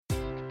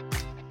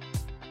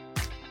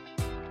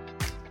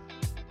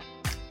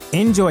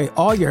Enjoy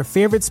all your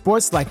favorite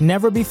sports like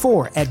never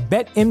before at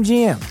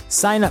BetMGM.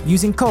 Sign up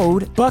using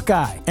code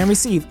Buckeye and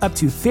receive up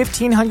to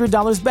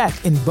 $1,500 back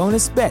in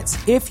bonus bets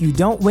if you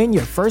don't win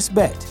your first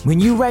bet. When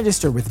you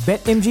register with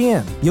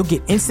BetMGM, you'll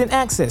get instant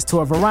access to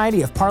a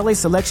variety of parlay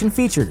selection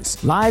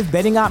features, live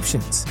betting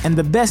options, and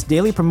the best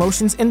daily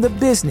promotions in the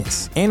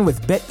business. And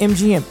with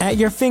BetMGM at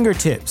your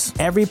fingertips,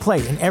 every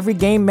play and every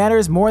game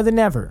matters more than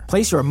ever.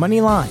 Place your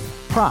money line,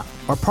 prop,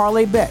 or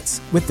parlay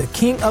bets with the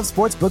king of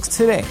sportsbooks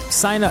today.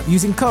 Sign up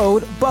using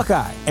code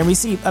Buckeye and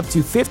receive up to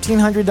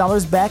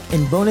 $1,500 back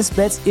in bonus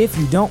bets if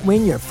you don't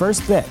win your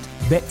first bet.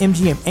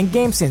 BetMGM and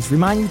GameSense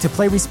remind you to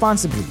play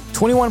responsibly.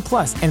 21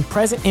 plus and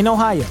present in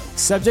Ohio,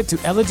 subject to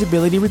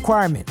eligibility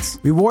requirements.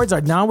 Rewards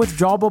are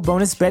non-withdrawable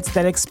bonus bets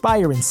that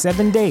expire in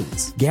 7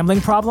 days. Gambling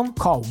problem?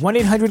 Call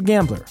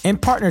 1-800-GAMBLER. In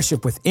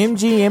partnership with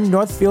MGM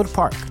Northfield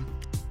Park.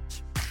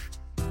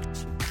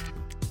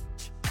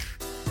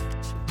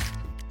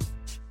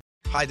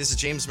 Hi, this is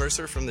James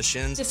Mercer from The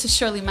Shins. This is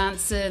Shirley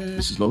Manson.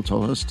 This is Lo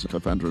Tolhurst,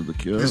 co-founder of The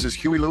Cure. This is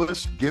Huey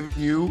Lewis, giving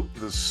you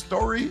the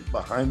story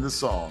behind the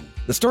song.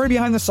 The Story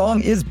Behind the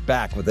Song is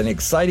back with an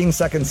exciting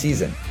second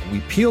season.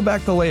 We peel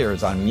back the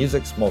layers on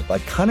music's most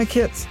iconic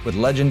hits with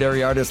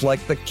legendary artists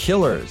like The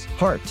Killers,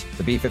 Heart,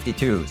 the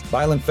B-52s,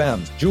 Violent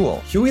Femmes,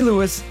 Jewel, Huey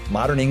Lewis,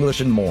 Modern English,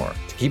 and more.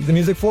 To keep the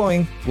music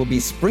flowing, we'll be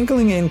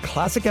sprinkling in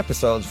classic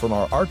episodes from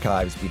our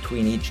archives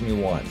between each new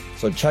one.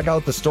 So check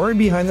out The Story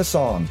Behind the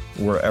Song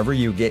wherever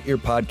you get your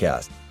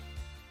podcast.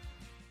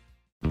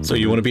 So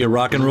you want to be a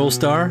rock and roll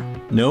star?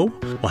 No?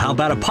 Well, how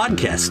about a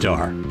podcast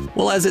star?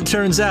 Well, as it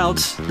turns out,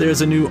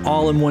 there's a new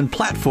all-in-one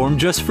platform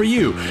just for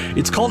you.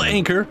 It's called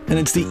Anchor, and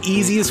it's the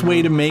easiest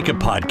way to make a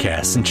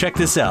podcast. And check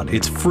this out,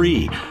 it's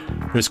free.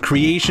 There's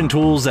creation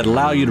tools that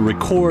allow you to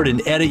record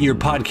and edit your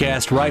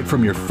podcast right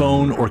from your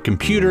phone or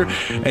computer,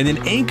 and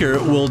then Anchor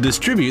will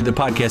distribute the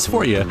podcast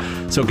for you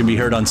so it can be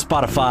heard on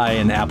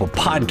Spotify and Apple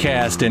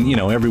Podcast and,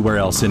 everywhere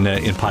else in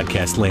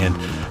podcast land.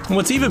 And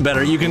what's even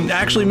better, you can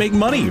actually make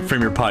money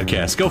from your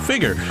podcast. Go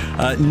figure.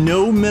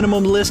 No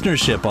minimum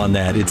listenership on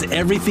that. It's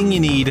everything you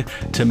need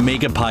to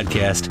make a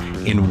podcast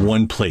in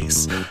one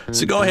place.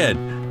 So go ahead.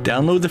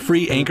 Download the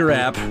free Anchor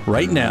app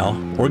right now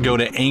or go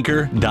to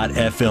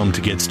anchor.fm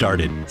to get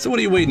started. So what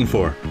are you waiting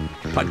for?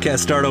 Podcast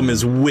stardom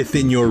is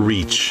within your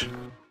reach.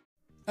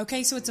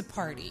 Okay, so it's a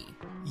party.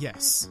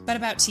 Yes. But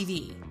about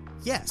TV.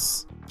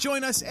 Yes.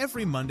 Join us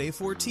every Monday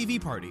for TV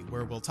Party,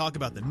 where we'll talk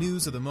about the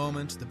news of the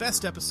moment, the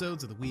best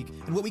episodes of the week,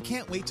 and what we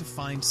can't wait to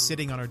find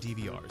sitting on our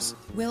DVRs.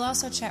 We'll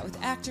also chat with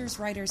actors,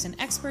 writers, and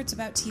experts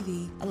about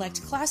TV,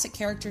 elect classic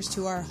characters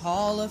to our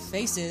Hall of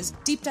Faces,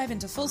 deep dive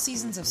into full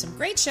seasons of some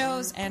great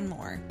shows, and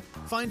more.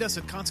 Find us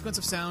at Consequence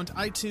of Sound,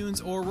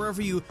 iTunes, or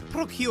wherever you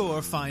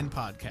procure fine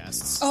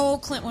podcasts. Oh,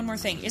 Clint, one more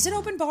thing. Is it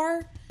open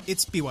bar?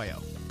 It's BYO.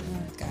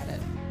 Oh, got it.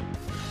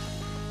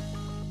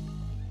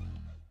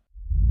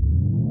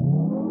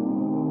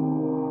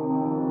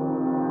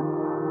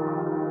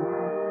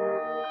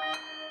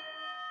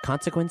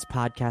 Consequence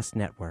Podcast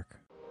Network.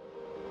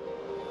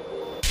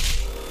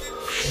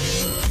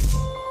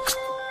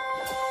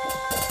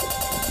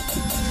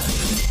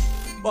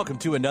 Welcome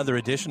to another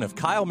edition of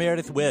Kyle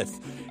Meredith With.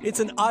 It's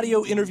an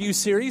audio interview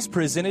series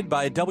presented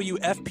by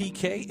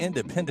WFPK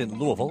Independent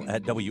Louisville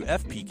at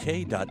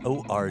WFPK.org.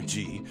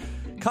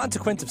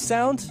 Consequence of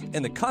Sound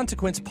and the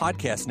Consequence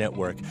Podcast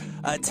Network.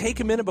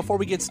 Take a minute before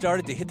we get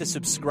started to hit the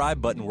subscribe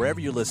button wherever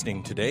you're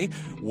listening today,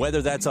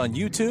 whether that's on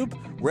YouTube,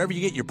 wherever you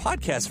get your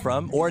podcast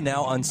from, or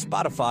now on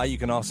Spotify. You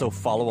can also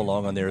follow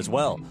along on there as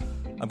well.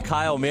 I'm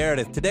Kyle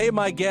Meredith. Today,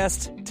 my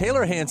guest,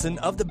 Taylor Hanson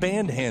of the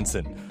band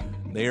Hanson.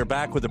 They are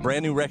back with a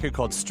brand new record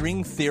called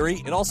String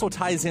Theory. It also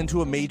ties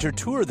into a major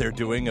tour they're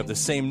doing of the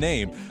same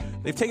name.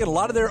 They've taken a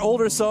lot of their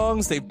older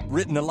songs, they've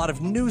written a lot of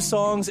new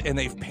songs, and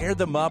they've paired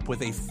them up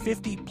with a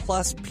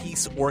 50-plus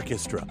piece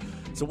orchestra.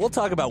 So we'll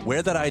talk about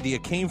where that idea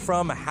came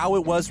from, how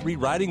it was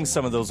rewriting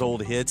some of those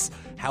old hits,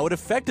 how it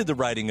affected the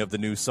writing of the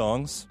new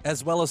songs,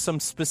 as well as some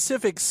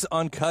specifics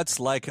on cuts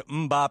like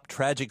MMMBop,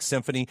 Tragic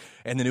Symphony,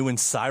 and the new one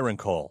Siren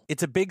Call.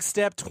 It's a big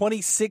step,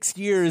 26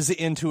 years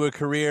into a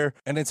career,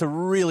 and it's a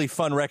really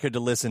fun record to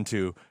listen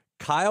to.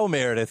 Kyle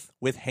Meredith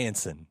with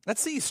Hanson.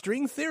 Let's see,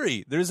 String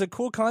Theory. There's a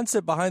cool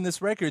concept behind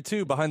this record,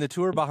 too. Behind the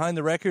tour, behind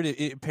the record,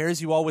 it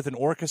pairs you all with an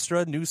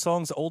orchestra, new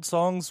songs, old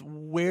songs.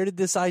 Where did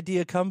this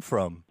idea come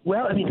from?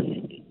 Well,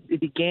 it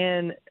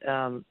began,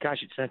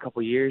 it's been a couple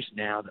of years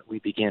now that we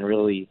began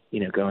really,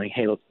 going,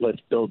 hey,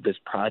 let's build this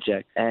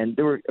project. And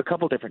there were a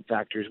couple different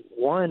factors.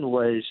 One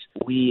was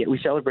we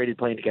celebrated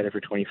playing together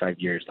for 25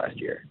 years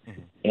last year.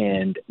 Mm-hmm.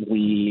 And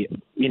we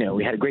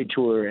had a great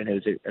tour, and it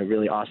was a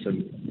really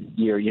awesome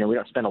year. We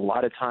don't spend a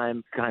lot of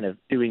time kind of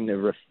doing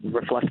the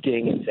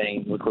reflecting and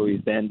saying, look where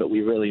we've been, but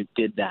we really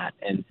did that.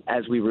 And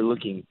as we were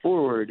looking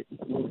forward,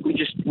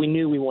 we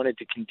knew we wanted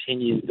to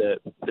continue the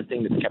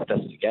thing that's kept us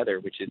together,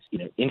 which is,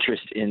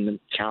 interest in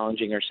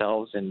challenging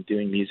ourselves and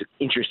doing music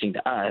interesting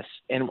to us.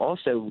 And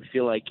also we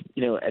feel like,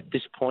 at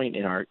this point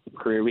in our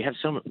career, we have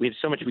so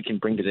much we can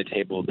bring to the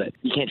table that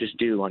you can't just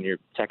do on your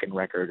second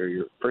record or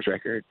your first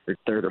record or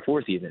third or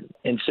fourth even.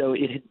 And so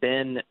it had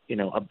been,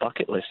 a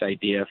bucket list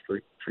idea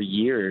for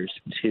years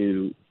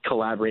to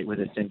collaborate with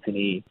a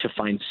symphony to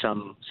find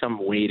some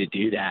way to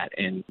do that.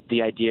 And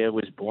the idea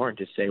was born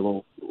to say,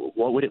 well,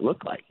 what would it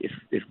look like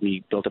if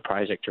we built a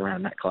project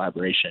around that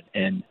collaboration?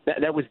 And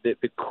that was the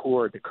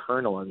core, the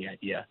kernel of the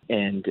idea.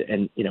 And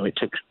it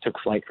took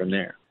flight from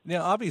there.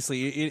 Now,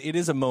 obviously, it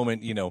is a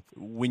moment,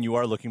 when you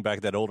are looking back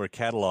at that older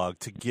catalog,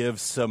 to give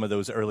some of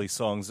those early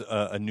songs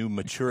a new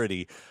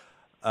maturity.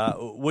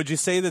 Would you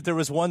say that there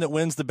was one that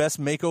wins the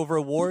Best Makeover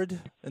Award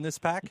in this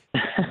pack?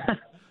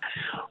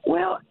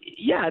 Well,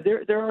 yeah,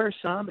 there are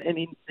some. I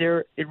mean,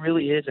 it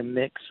really is a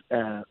mix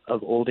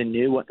of old and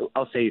new.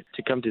 I'll say,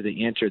 to come to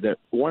the answer, that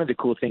one of the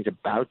cool things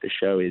about the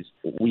show is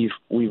we've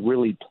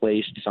really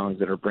placed songs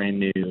that are brand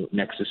new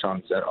next to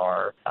songs that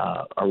are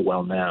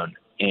well known.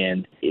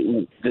 And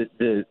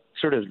the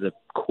sort of the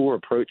core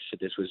approach to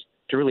this was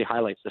to really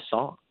highlight the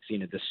songs.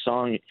 The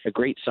song, a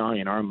great song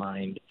in our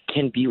mind,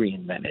 can be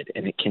reinvented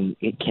and it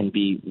can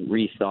be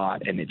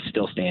rethought and it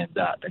still stands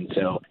up. And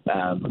so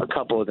a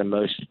couple of the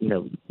most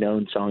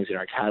known songs in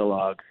our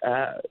catalog,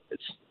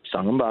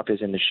 Song Mbop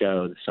is in the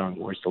show, the song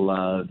Where's the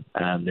Love.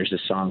 There's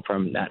a song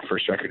from that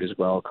first record as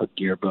well called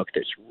Yearbook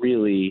that's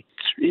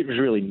it was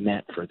really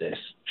meant for this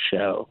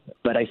show.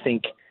 But I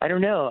think, I don't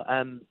know,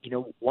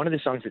 one of the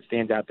songs that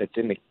stands out that's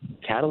in the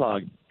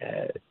catalog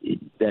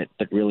that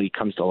really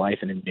comes to life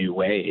in a new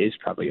way is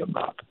probably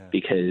Mbop,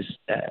 because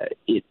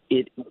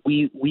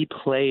we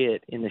play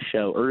it in the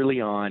show early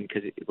on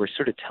because we're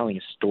sort of telling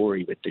a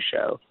story with the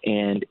show,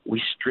 and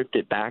we stripped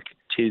it back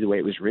to the way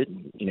it was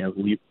written,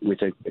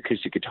 with an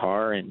acoustic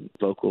guitar and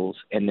vocals,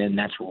 and then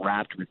that's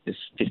wrapped with this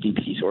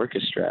 50-piece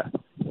orchestra.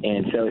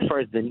 And so as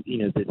far as the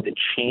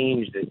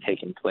change that's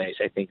taken place,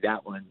 I think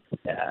that one,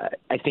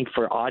 I think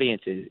for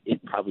audiences,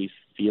 it probably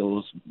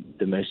feels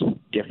the most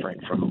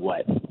different from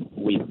what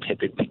we've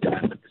typically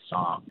done with the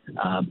song.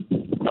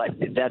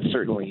 But that's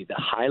certainly the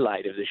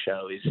highlight of the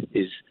show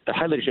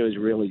is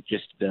really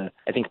just the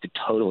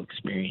total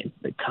experience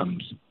that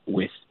comes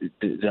with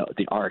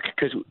the arc,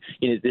 because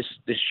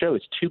this show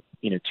is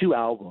two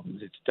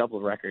albums, it's a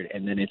double record,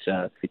 and then it's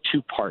a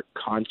two-part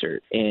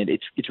concert, and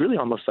it's really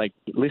almost like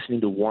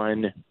listening to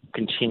one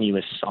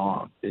continuous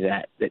song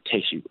that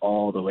takes you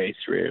all the way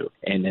through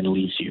and then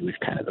leaves you with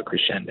kind of a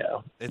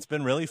crescendo. It's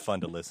been really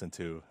fun to listen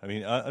to. I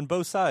mean, on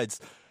both sides.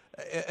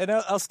 And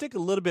I'll stick a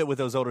little bit with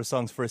those older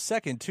songs for a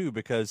second too,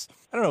 because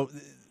I don't know,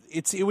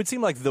 it would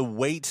seem like the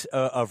weight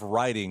of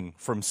writing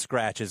from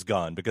scratch is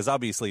gone, because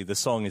obviously the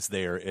song is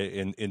there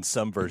in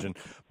some version,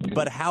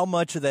 but how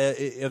much of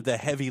the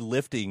heavy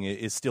lifting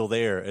is still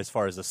there as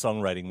far as the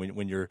songwriting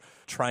when you're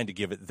trying to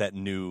give it that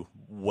new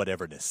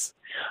whateverness?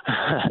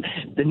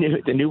 The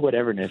new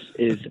whateverness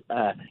is,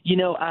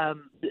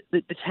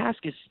 the task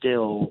is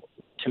still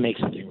to make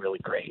something really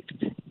great.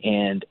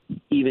 And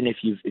even if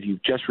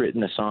you've just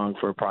written a song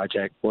for a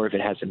project, or if it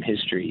has some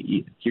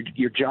history,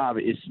 your job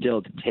is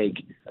still to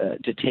take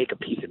a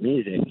piece of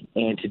music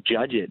and to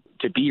judge it,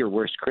 to be your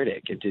worst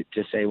critic, and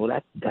to say,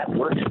 well, that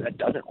works, that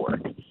doesn't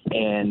work.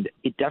 And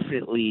it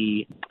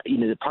definitely,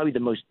 probably the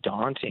most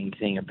daunting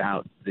thing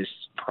about this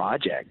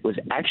project was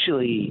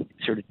actually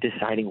sort of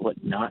deciding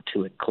what not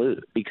to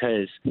include,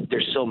 because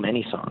there's so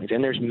many songs,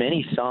 and there's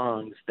many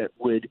songs that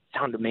would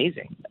sound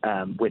amazing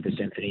with a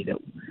symphony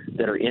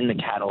that are in the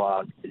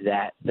catalog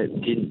that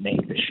didn't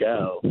make the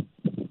show.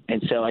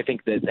 And so I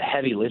think that the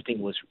heavy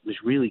lifting was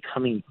really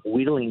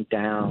whittling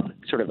down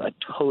sort of a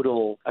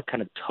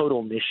kind of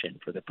total mission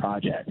for the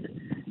project,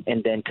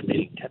 and then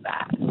committing to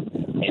that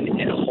and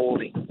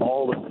holding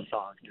all of the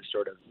songs to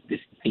sort of this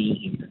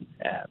theme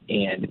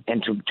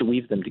and to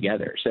weave them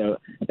together. So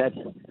that's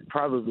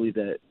probably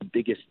the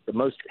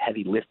most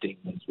heavy lifting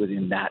was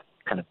in that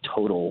kind of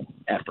total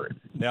effort.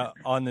 Now,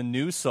 on the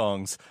new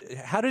songs,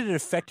 how did it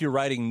affect your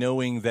writing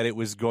knowing that it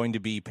was going to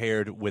be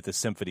paired with a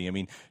symphony? I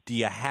mean, do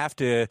you have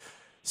to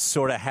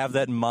sort of have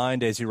that in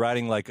mind as you're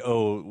writing, like,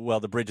 oh, well,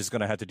 the bridge is going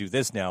to have to do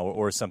this now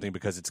or something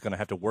because it's going to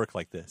have to work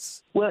like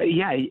this? Well,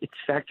 yeah, it's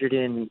factored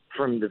in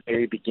from the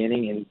very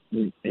beginning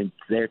and it's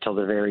there till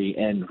the very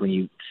end when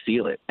you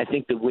feel it. I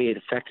think the way it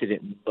affected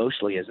it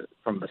mostly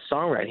from a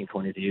songwriting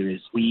point of view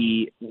is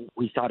we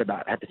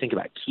had to think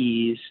about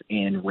keys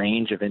and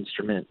range of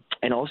instrument,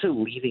 and also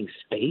leaving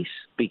space,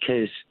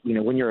 because,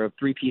 when you're a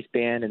three-piece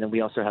band, and then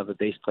we also have a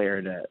bass player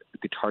and a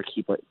guitar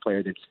key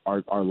player that's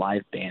our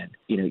live band,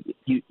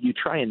 you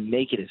try try and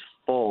make it as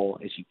full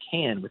as you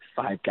can with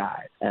 5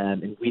 guys.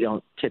 And we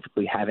don't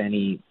typically have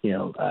any,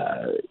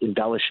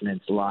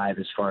 embellishments live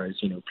as far as,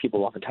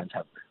 people oftentimes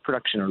have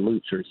production or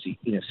loops or,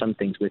 some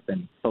things with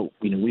them. But,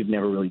 we've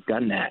never really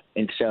done that.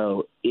 And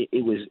so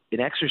it was an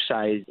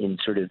exercise in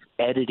sort of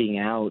editing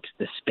out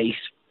the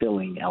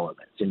space-filling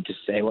elements and to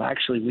say, well,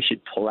 actually, we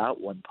should pull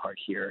out one part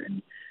here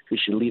and we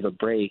should leave a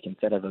break.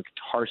 Instead of a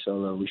guitar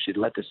solo, we should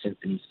let the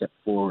symphony step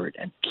forward,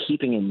 and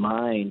keeping in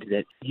mind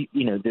that,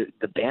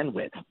 the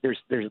bandwidth,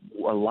 there's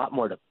a lot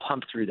more to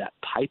pump through that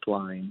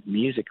pipeline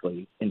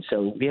musically. And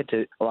so we had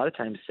to a lot of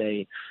times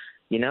say,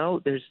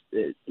 there's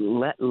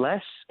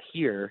less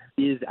here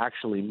is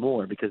actually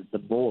more, because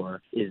the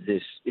more is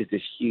this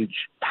huge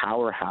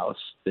powerhouse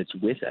that's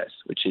with us,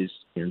 which is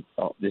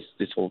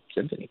this whole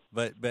symphony.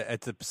 But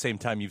at the same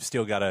time, you've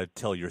still got to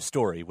tell your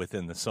story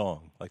within the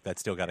song. Like, that's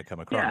still got to come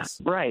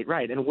across. Yeah,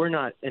 right. And we're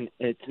not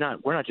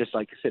just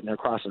like sitting there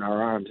crossing our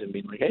arms and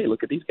being like, hey,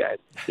 look at these guys.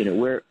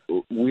 We're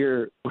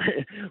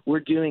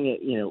doing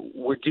it.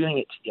 We're doing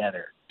it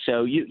together.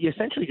 So you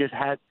essentially just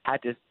had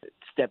to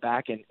step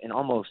back and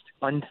almost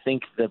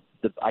unthink the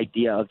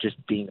idea of just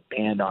being a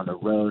band on the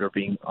road or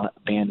being a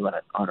band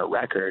on a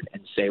record,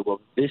 and say, well,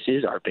 this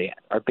is our band.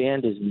 Our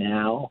band is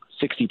now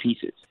 60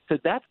 pieces. So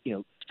that's,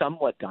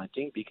 somewhat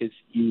daunting, because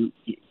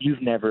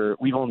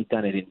we've only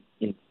done it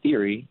in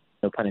theory,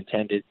 no pun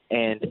intended,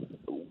 and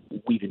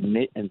we've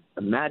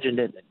imagined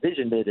it and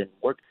envisioned it and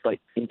worked, but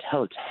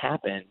until it's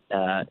happened,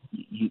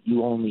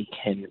 you only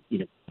can,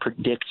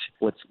 predict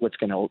what's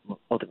going to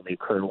ultimately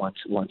occur once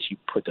you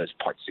put those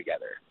parts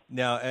together.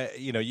 Now,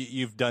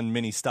 you've done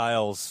many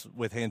styles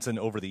with Hanson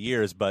over the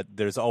years, but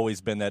there's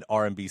always been that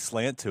R&B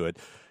slant to it.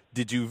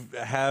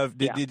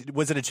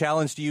 Was it a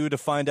challenge to you to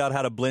find out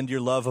how to blend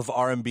your love of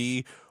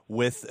R&B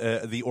with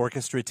the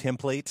orchestra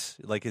template?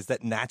 Like, is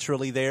that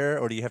naturally there,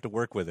 or do you have to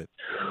work with it?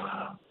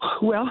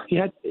 Well,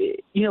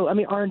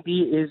 R&B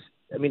is,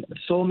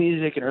 soul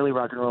music and early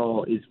rock and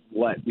roll is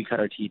what we cut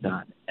our teeth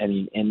on.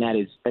 And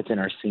that's in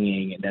our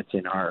singing, and that's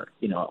in our,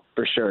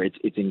 for sure,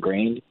 it's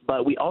ingrained.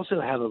 But we also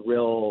have a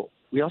real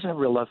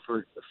love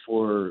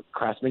for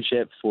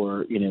craftsmanship,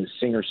 for,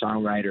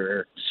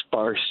 singer-songwriter,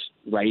 sparse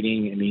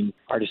writing.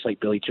 Artists like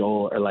Billy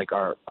Joel are like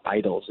our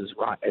idols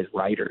as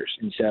writers.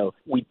 And so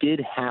we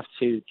did have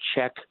to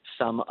check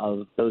some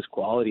of those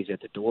qualities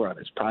at the door on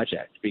this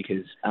project,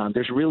 because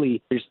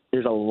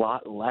there's a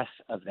lot less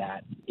of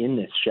that in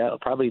this show,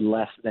 probably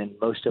less than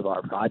most of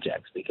our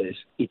projects, because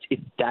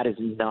that is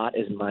not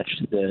as much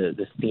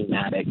the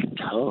thematic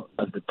tone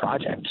of the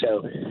project.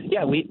 So,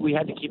 yeah, we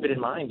had to keep it in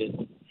mind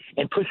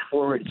and push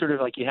forward, sort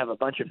of like you have a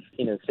bunch of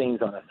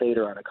things on a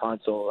fader on a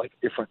console, like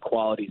different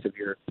qualities of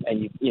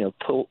and you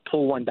pull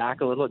one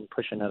back a little and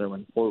push another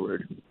one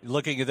forward.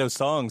 Looking at those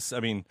songs,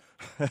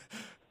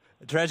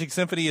 Tragic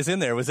Symphony is in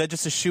there. Was that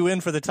just a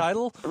shoe-in for the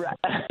title? Right.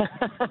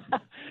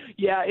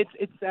 Yeah,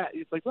 it's that.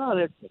 It's like, well,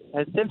 it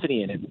has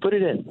symphony in it. Put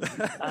it in.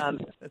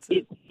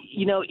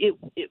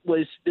 It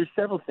was. There's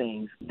several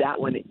things.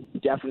 That one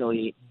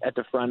definitely at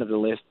the front of the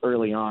list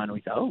early on.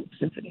 We thought, oh,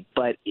 symphony,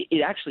 but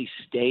it actually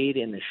stayed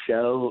in the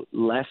show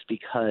less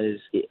because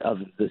of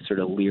the sort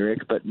of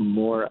lyric, but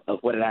more of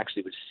what it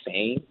actually was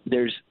saying.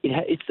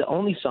 It's the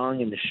only song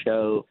in the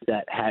show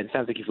that had. It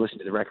sounds like you've listened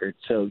to the record,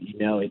 so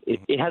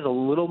it has a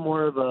little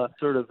more of a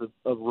sort of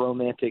a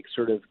romantic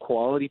sort of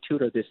quality to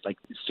it, or this like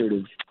sort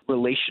of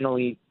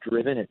relationally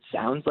driven. It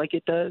sounds like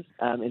it does,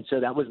 and so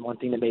that was one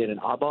thing that made it an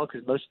oddball,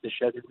 because most of the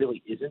show there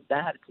really isn't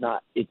that. It's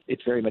not.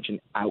 It's very much an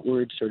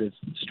outward sort of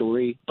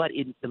story, but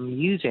the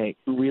music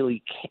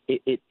really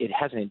it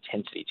has an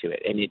intensity to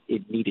it, and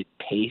it needed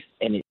pace,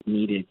 and it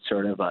needed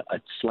sort of a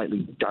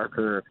slightly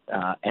darker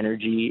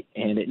energy,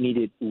 and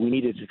we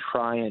needed to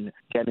try and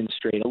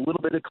demonstrate a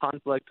little bit of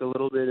conflict, a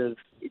little bit of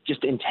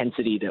just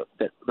intensity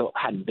that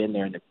hadn't been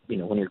there in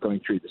when you're going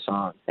through the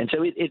song. And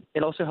so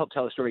it also helped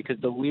tell a story,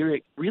 because the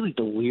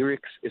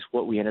lyrics is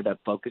what we ended up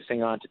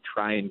focusing on to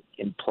try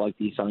and plug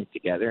these songs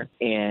together.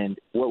 And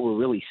what we're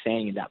really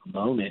saying in that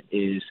moment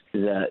is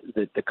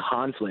the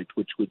conflict,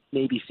 which would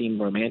maybe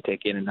seem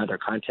romantic in another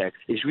context,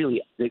 is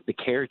really the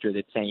character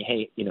that's saying,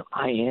 hey,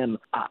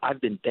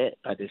 I've been bit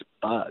by this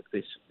bug,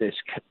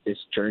 this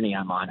journey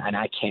I'm on, and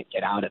I can't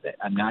get out of it.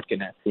 I'm not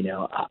gonna,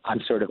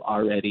 I'm sort of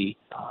already,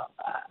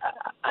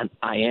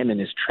 I am in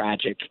this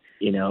tragic,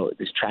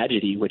 this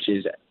tragedy, which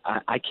is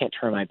I can't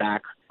turn my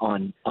back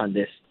on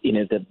this,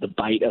 the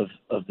bite of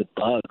the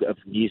bug of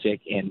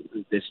music and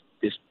this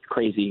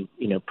crazy,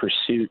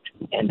 pursuit.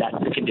 And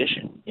that's the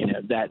condition,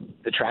 that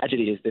the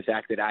tragedy is the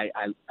fact that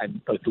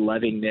I'm both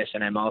loving this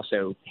and I'm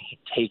also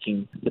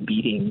taking the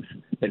beatings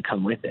that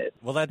come with it.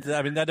 Well,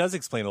 that does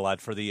explain a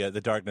lot for the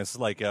darkness,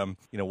 like,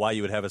 why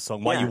you would have a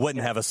song, why you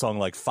wouldn't have a song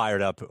like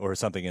Fired Up or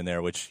something in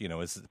there, which,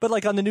 is, but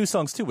like on the new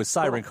songs too, with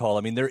Siren Call,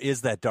 there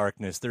is that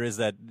darkness, there is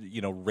that,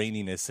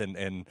 raininess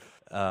and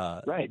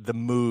the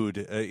mood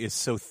is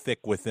so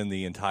thick within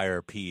the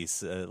entire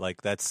piece.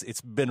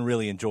 It's been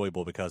really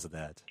enjoyable because of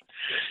that.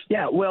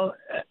 Yeah, well,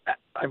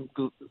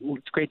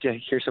 it's great to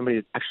hear somebody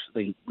that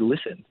actually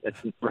listens.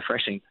 That's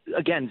refreshing.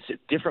 Again,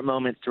 different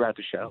moments throughout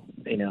the show,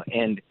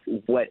 and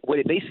what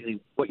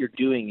you're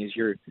doing is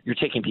you're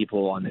taking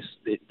people on this.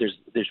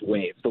 There's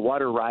waves. The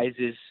water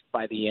rises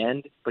by the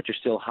end, but you're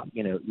still,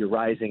 you're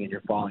rising and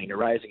you're falling. You're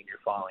rising and you're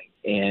falling.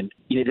 And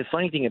the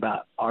funny thing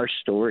about our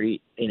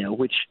story,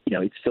 which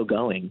it's still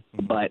going,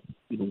 but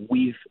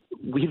we've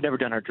never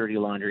done our dirty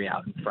laundry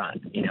out in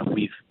front.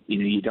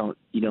 You don't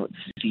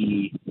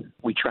see.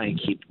 We try and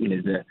keep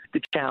the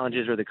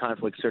challenges or the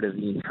conflicts, sort of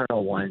the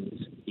internal ones,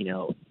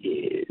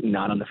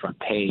 not on the front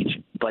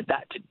page. But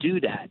to do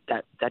that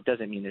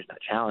doesn't mean there's not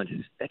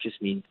challenges. That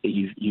just means that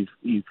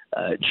you've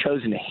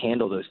chosen to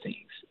handle those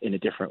things in a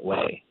different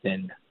way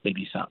than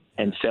maybe some.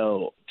 And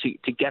so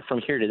to get from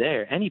here to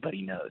there,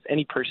 anybody knows.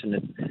 Any person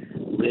that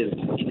lived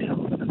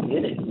a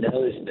minute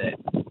knows that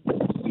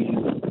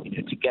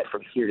to get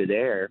from here to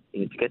there,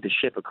 to get the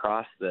ship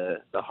across the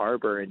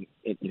harbor and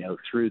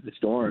through the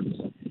storms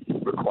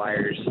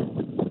requires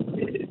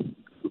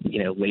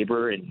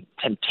labor and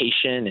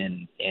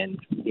temptation and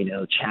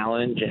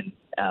challenge, and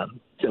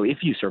so if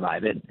you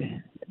survive it,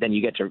 then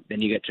you get to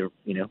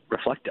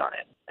reflect on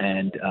it.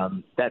 And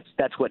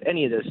that's what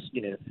any of this,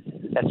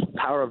 that's the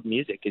power of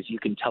music, is you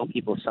can tell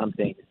people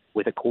something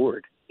with a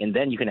chord, and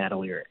then you can add a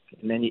lyric,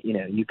 and then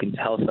you can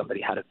tell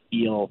somebody how to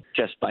feel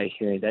just by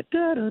hearing that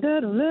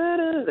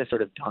that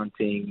sort of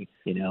daunting,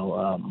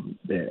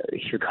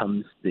 here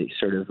comes the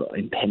sort of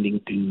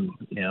impending doom,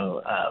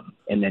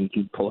 and then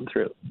you pull them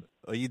through.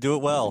 Well, you do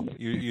it well.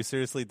 You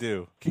seriously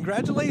do.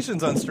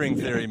 Congratulations on String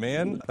Theory,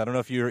 man. I don't know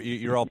if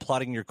you're all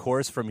plotting your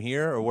course from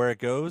here or where it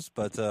goes,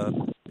 but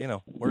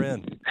we're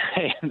in.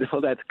 Hey,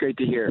 well, that's great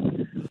to hear.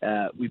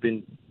 We've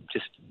been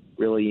just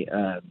really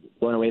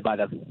blown away by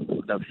the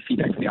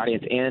feedback from the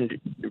audience, and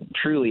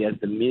truly, as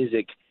the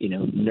music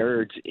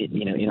nerds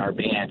in our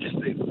band, just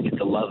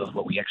the love of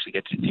what we actually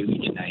get to do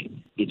each night.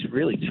 It's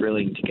really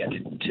thrilling to get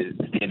to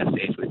stand on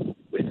stage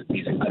with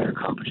these other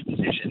accomplished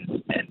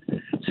musicians,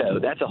 and so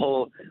that's a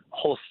whole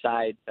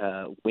side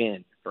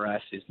win for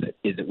us, is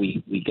that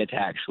we get to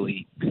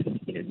actually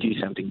do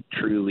something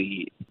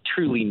truly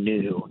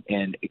new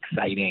and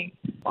exciting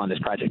on this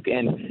project.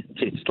 And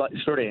to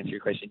sort of answer your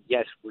question,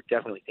 yes, we're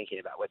definitely thinking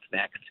about what's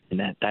next, and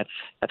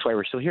that's why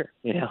we're still here.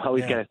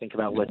 Always got to think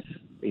about what's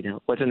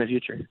in the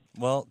future.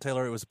 Well,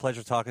 Taylor, it was a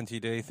pleasure talking to you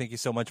today. Thank you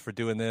so much for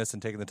doing this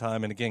and taking the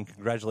time. And again,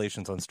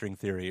 congratulations on String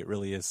Theory. It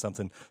really is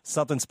something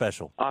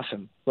special.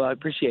 Awesome. Well, I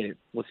appreciate it.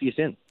 We'll see you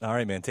soon. All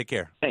right, man. Take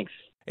care. Thanks.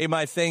 Hey,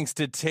 my thanks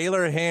to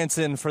Taylor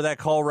Hanson for that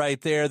call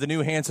right there. The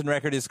new Hanson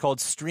record is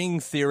called String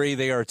Theory.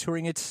 They are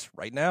touring it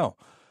right now.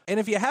 And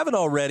if you haven't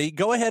already,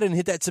 go ahead and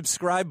hit that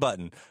subscribe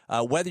button.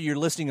 Whether you're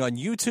listening on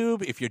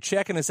YouTube, if you're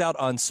checking us out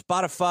on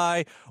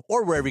Spotify,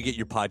 or wherever you get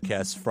your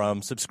podcasts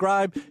from,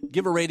 subscribe,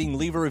 give a rating,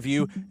 leave a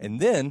review,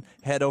 and then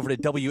head over to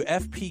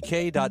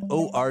WFPK.org.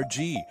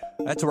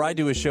 That's where I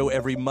do a show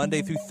every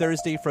Monday through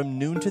Thursday from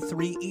noon to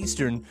 3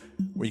 Eastern,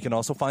 where you can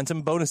also find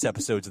some bonus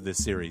episodes of this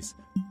series.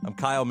 I'm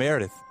Kyle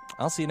Meredith.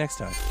 I'll see you next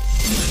time.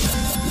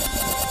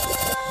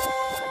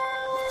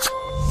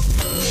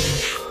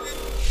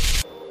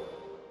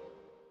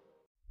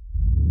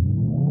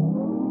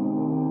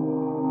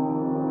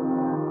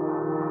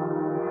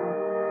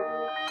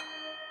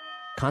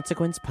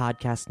 Consequence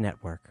Podcast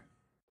Network.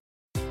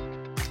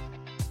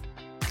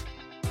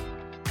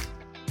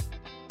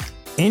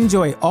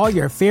 Enjoy all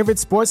your favorite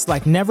sports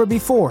like never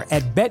before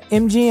at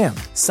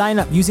BetMGM. Sign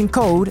up using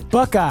code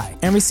Buckeye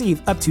and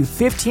receive up to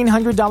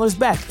 $1,500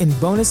 back in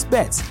bonus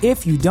bets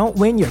if you don't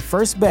win your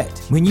first bet.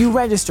 When you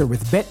register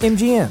with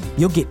BetMGM,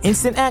 you'll get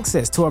instant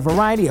access to a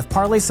variety of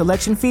parlay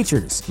selection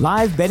features,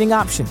 live betting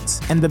options,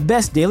 and the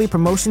best daily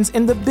promotions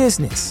in the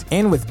business.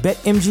 And with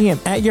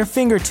BetMGM at your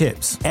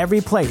fingertips,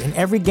 every play and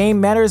every game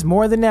matters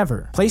more than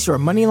ever. Place your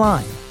money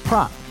line,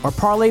 prop, or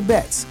parlay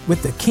bets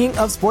with the king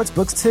of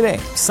sportsbooks today.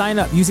 Sign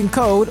up using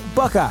code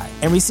Buckeye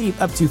and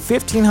receive up to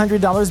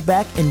 $1,500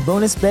 back in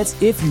bonus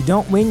bets if you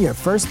don't win your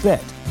first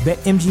bet.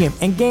 BetMGM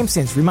and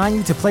GameSense remind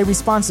you to play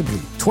responsibly.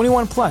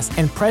 21 plus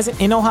and present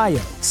in Ohio,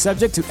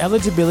 subject to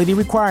eligibility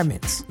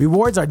requirements.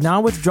 Rewards are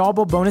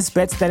non-withdrawable bonus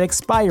bets that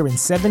expire in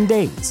 7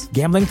 days.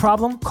 Gambling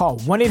problem? Call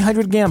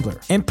 1-800-GAMBLER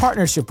in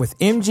partnership with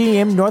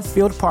MGM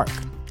Northfield Park.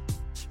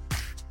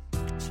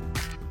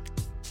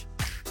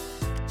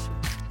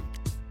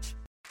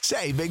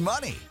 Save big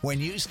money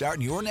when you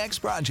start your next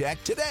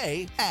project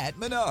today at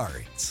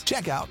Menards.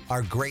 Check out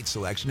our great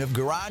selection of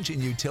garage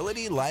and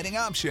utility lighting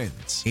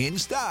options. In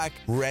stock,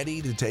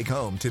 ready to take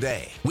home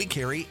today. We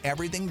carry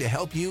everything to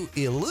help you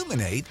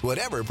illuminate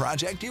whatever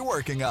project you're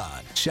working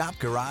on. Shop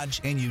garage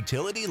and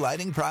utility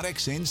lighting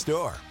products in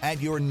store at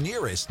your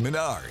nearest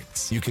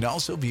Menards. You can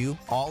also view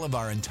all of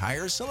our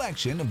entire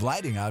selection of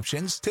lighting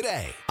options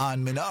today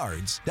on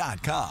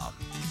Menards.com.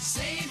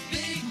 Save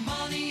big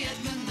money